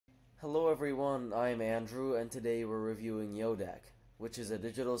Hello everyone, I'm Andrew and today we're reviewing Yodeck, which is a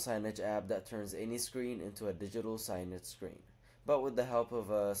digital signage app that turns any screen into a digital signage screen, but with the help of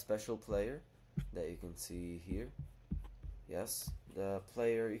a special player that you can see here. Yes,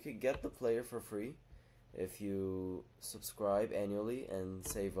 you could get the player for free if you subscribe annually and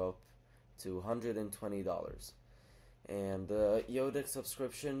save up to $120. And the Yodeck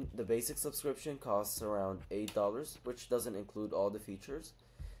subscription, the basic subscription costs around $8, which doesn't include all the features.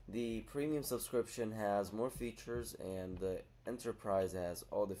 The premium subscription has more features and the enterprise has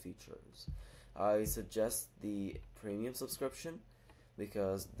all the features. I suggest the premium subscription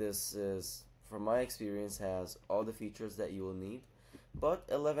because this is, from my experience, has all the features that you will need. But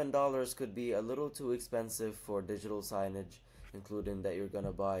 $11 could be a little too expensive for digital signage, including that you're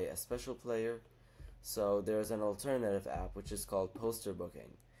gonna buy a special player. So there's an alternative app which is called Poster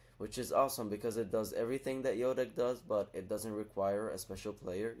Booking, which is awesome because it does everything that Yodeck does, but it doesn't require a special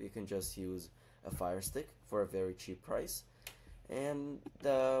player. You can just use a Fire Stick for a very cheap price. And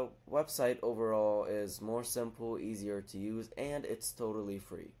the website overall is more simple, easier to use, and it's totally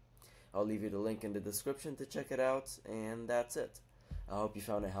free. I'll leave you the link in the description to check it out, and that's it. I hope you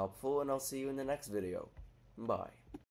found it helpful, and I'll see you in the next video. Bye.